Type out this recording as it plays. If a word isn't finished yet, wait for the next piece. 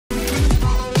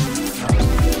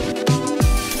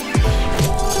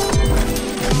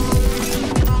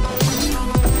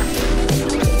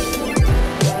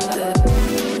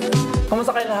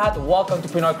Welcome to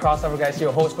Pinoy Crossover, guys.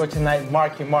 Your host for tonight,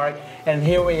 Marky Mark, and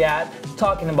here we at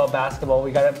talking about basketball.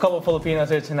 We got a couple of Filipinos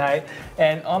here tonight,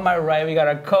 and on my right we got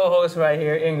our co-host right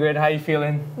here, Ingrid. How you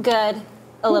feeling? Good.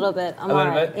 A little bit. I'm all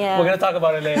right. Yeah. We're gonna talk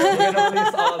about it later. We're gonna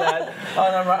release all that.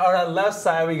 On our left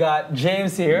side, we got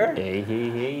James here.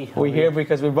 Hey. We're here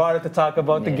because we brought it to talk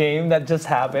about the game that just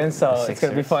happened, so it's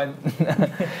gonna be fun.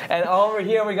 And over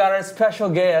here, we got our special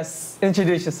guest.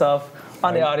 Introduce yourself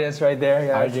on the audience right there.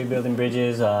 Guys. RJ Building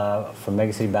Bridges from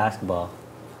MegaCity Basketball.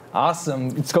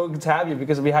 Awesome. It's good to have you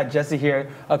because we had Jesse here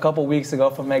a couple weeks ago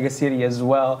from MegaCity as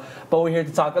well. But we're here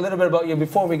to talk a little bit about you.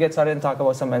 Before we get started and talk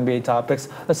about some NBA topics,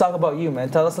 let's talk about you, man.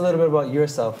 Tell us a little bit about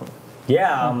yourself.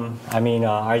 Yeah,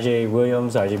 RJ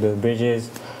Williams, RJ Building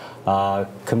Bridges,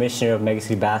 commissioner of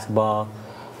MegaCity Basketball.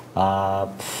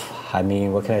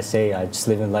 What can I say? I just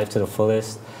living life to the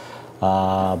fullest.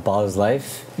 Ball is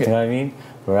life, you know what I mean?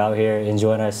 We're out here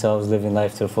enjoying ourselves, living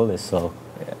life to the fullest, so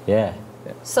yeah.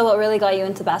 So what really got you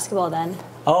into basketball then?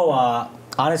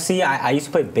 Honestly, I used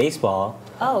to play baseball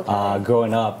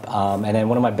growing up. And then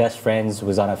one of my best friends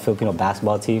was on a Filipino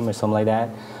basketball team or something like that.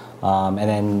 And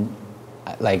then,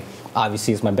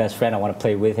 obviously it's my best friend. I want to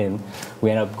play with him. We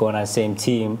ended up going on the same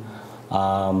team.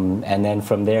 And then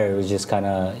from there, it was just kind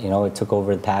of, it took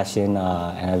over the passion.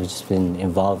 And I've just been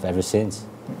involved ever since.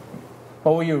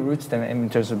 What were your roots then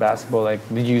in terms of basketball? Like,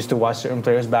 did you used to watch certain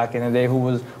players back in the day?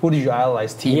 Who did you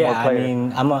idolize, team or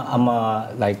player?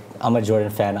 I'm a Jordan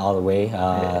fan all the way.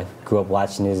 Grew up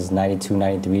watching his 92,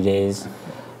 93 days.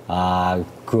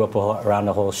 Grew up around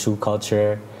the whole shoe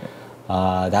culture.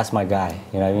 That's my guy.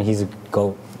 You know what I mean? He's a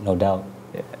GOAT, no doubt.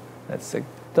 Yeah, that's sick.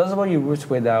 Tell us about your roots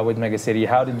with MegaCity.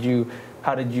 How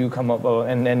did you come up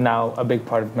and now a big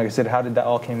part of MegaCity? How did that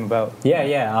all came about?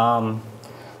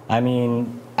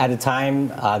 At the time,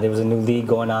 there was a new league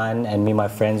going on, and me and my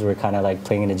friends were kind of like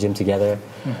playing in the gym together.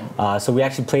 Mm-hmm. So we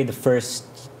actually played the first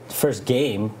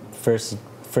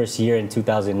year in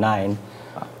 2009,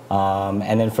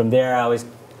 and then from there, I was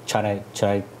trying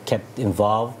to kept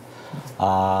involved,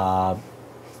 and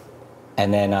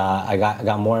then I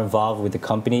got more involved with the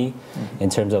company in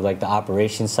terms of like the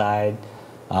operation side.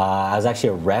 I was actually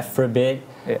a ref for a bit.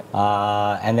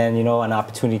 Yeah. And then an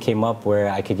opportunity came up where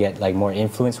I could get like more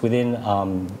influence within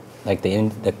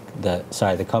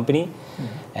the company,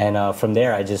 and from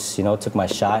there I just took my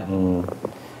shot, and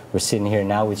we're sitting here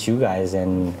now with you guys,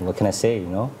 and what can I say,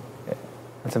 Yeah.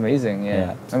 That's amazing.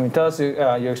 Yeah. Tell us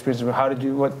your experience.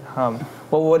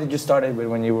 What did you start with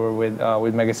when you were with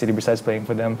MegaCity besides playing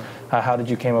for them? How did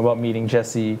you came about meeting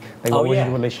Jesse? What was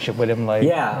your relationship with him like?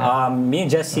 Me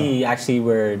and Jesse actually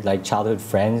were like childhood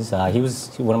friends. He was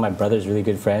one of my brother's really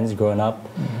good friends growing up.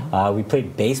 Mm-hmm. We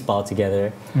played baseball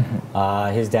together.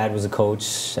 Mm-hmm. His dad was a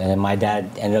coach, and my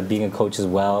dad ended up being a coach as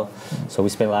well. Mm-hmm. So we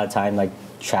spent a lot of time like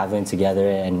traveling together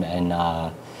and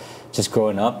just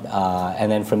growing up, and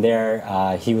then from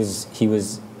there, he was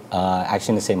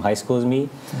actually in the same high school as me,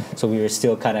 so we were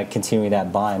still kind of continuing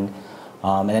that bond.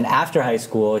 And then after high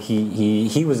school,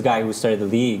 he was the guy who started the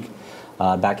league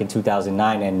back in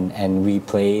 2009, and we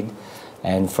played,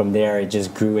 and from there it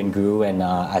just grew and grew, and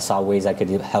I saw ways I could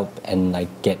help and like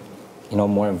get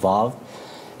more involved,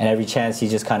 and every chance he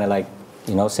just kind of like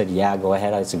said, yeah, go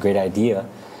ahead, it's a great idea.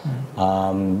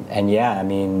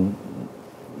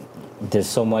 There's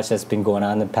so much that's been going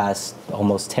on the past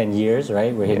almost 10 years,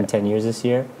 right? We're hitting 10 years this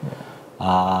year.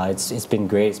 Yeah. It's been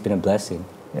great. It's been a blessing.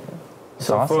 Yeah.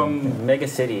 So awesome. From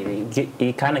MegaCity,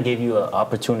 it kind of gave you an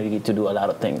opportunity to do a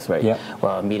lot of things, right? Yeah.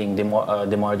 Well, meeting DeMar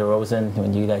DeRozan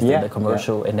when you guys did the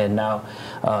commercial, and then now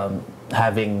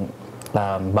having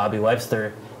Bobby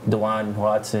Webster, Dewan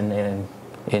Watson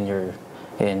in your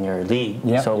league.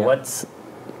 Yeah. So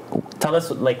tell us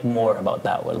like more about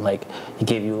that one. Like, he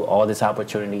gave you all these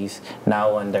opportunities.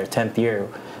 Now in their 10th year,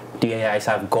 do you guys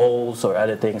have goals or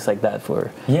other things like that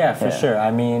for? Yeah, for sure.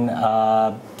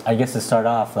 I guess to start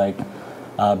off, like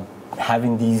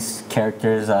having these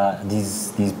characters,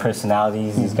 these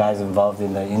personalities, these guys involved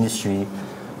in the industry,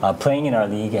 playing in our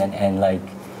league and like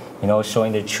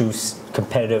showing their true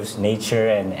competitive nature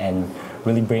and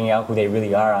really bringing out who they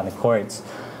really are on the courts.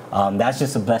 That's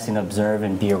just a blessing to observe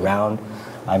and be around.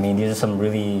 These are some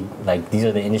really, these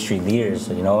are the industry leaders,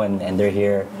 and they're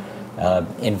here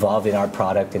involved in our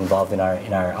product, involved in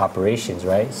our operations,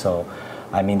 right? So,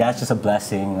 that's just a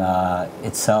blessing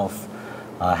itself,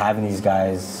 having these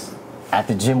guys at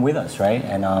the gym with us, right?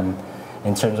 And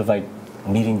in terms of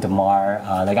meeting DeMar,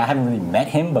 I haven't really met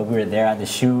him, but we were there at the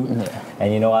shoot,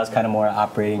 and I was kind of more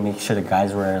operating, making sure the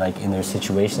guys were in their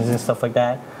situations and stuff like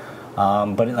that.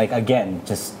 But again,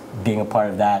 just being a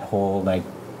part of that whole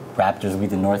Raptors We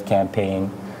the North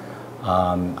campaign,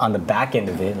 on the back end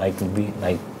of it,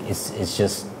 it's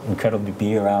just incredible to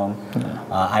be around.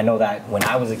 I know that when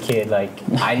I was a kid, like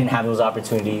I didn't have those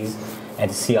opportunities, and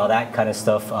to see all that kind of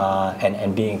stuff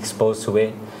and being exposed to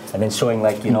it, and then showing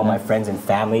like my friends and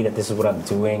family that this is what I'm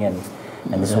doing, and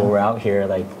this is what we're out here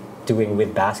like doing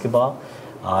with basketball.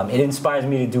 It inspires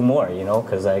me to do more,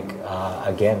 because like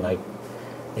again, like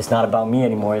it's not about me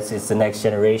anymore. It's the next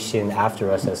generation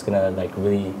after us that's gonna like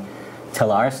really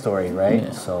tell our story, right?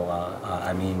 Yeah. So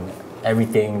I mean,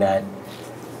 everything that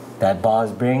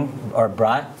balls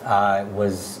brought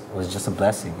was just a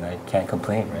blessing. I can't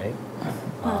complain, right?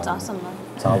 That's awesome.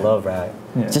 It's all love, right?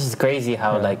 Yeah. It's just crazy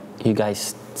how like you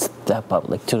guys step up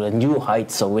like to the new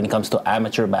heights. So when it comes to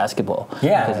amateur basketball,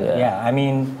 yeah. I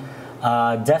mean,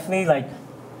 definitely like.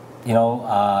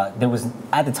 There was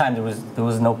at the time there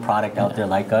was no product out there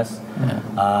like us.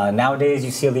 Nowadays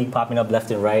you see a league popping up left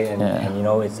and right, and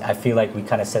I feel like we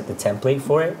kind of set the template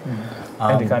for it.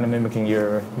 And they're kind of mimicking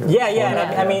your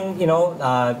I mean,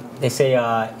 they say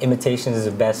imitation is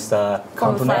the best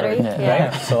compliment,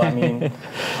 right? So I mean,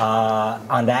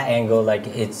 on that angle, like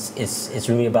it's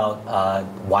really about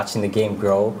watching the game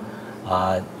grow,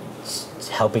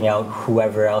 helping out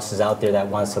whoever else is out there that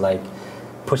wants to like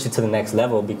push it to the next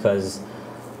level, because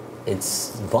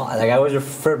it's ball. Like I always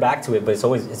refer back to it, but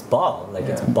it's ball. Like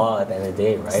it's ball at the end of the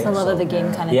day, right? It's the love of the game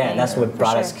kind of thing. Yeah, and that's what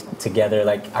brought us together,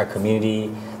 like our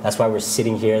community. That's why we're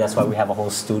sitting here. That's why we have a whole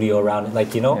studio around it.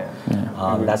 Like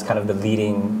that's kind of the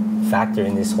leading factor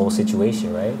in this whole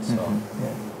situation, right? So.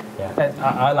 And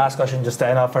our last question, just to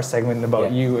end off our segment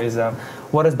about you, is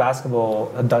what has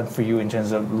basketball done for you in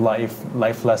terms of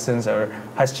life lessons, or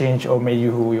has changed or made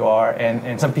you who you are,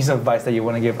 and some piece of advice that you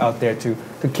want to give out there to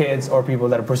kids or people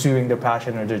that are pursuing their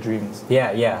passion or their dreams?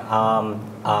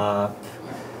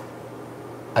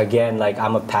 Again, like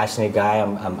I'm a passionate guy.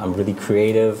 I'm really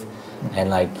creative,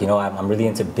 and like I'm really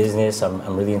into business.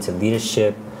 I'm really into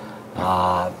leadership,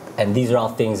 and these are all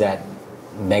things that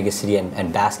MegaCity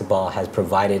and basketball has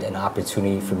provided an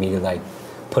opportunity for me to like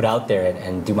put out there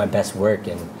and do my best work,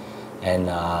 and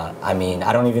I mean,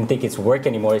 I don't even think it's work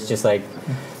anymore. It's just like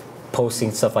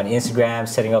posting stuff on Instagram,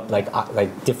 setting up like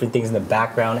different things in the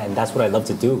background, and that's what I love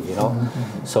to do,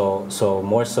 So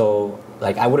more so,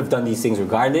 like I would have done these things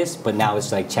regardless, but now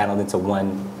it's like channeled into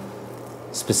one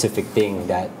specific thing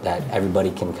that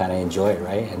everybody can kind of enjoy,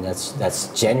 right? And that's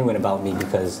genuine about me,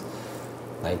 because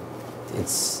like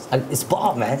it's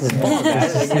ball, man. It's ball,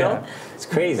 guys. Like, it's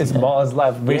crazy. It's ball is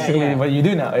life. Basically, what you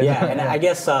do now. And I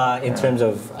guess in terms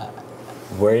of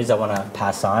words I want to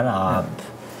pass on,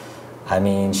 I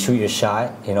mean, shoot your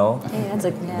shot.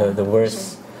 The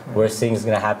worst thing that's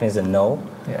gonna happen is a no.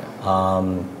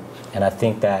 And I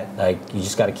think that like you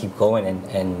just got to keep going,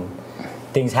 and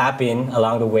things happen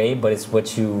along the way, but it's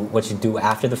what you do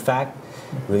after the fact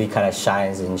really kind of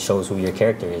shines and shows who your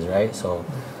character is, right? So,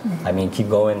 I mean, keep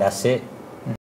going. That's it.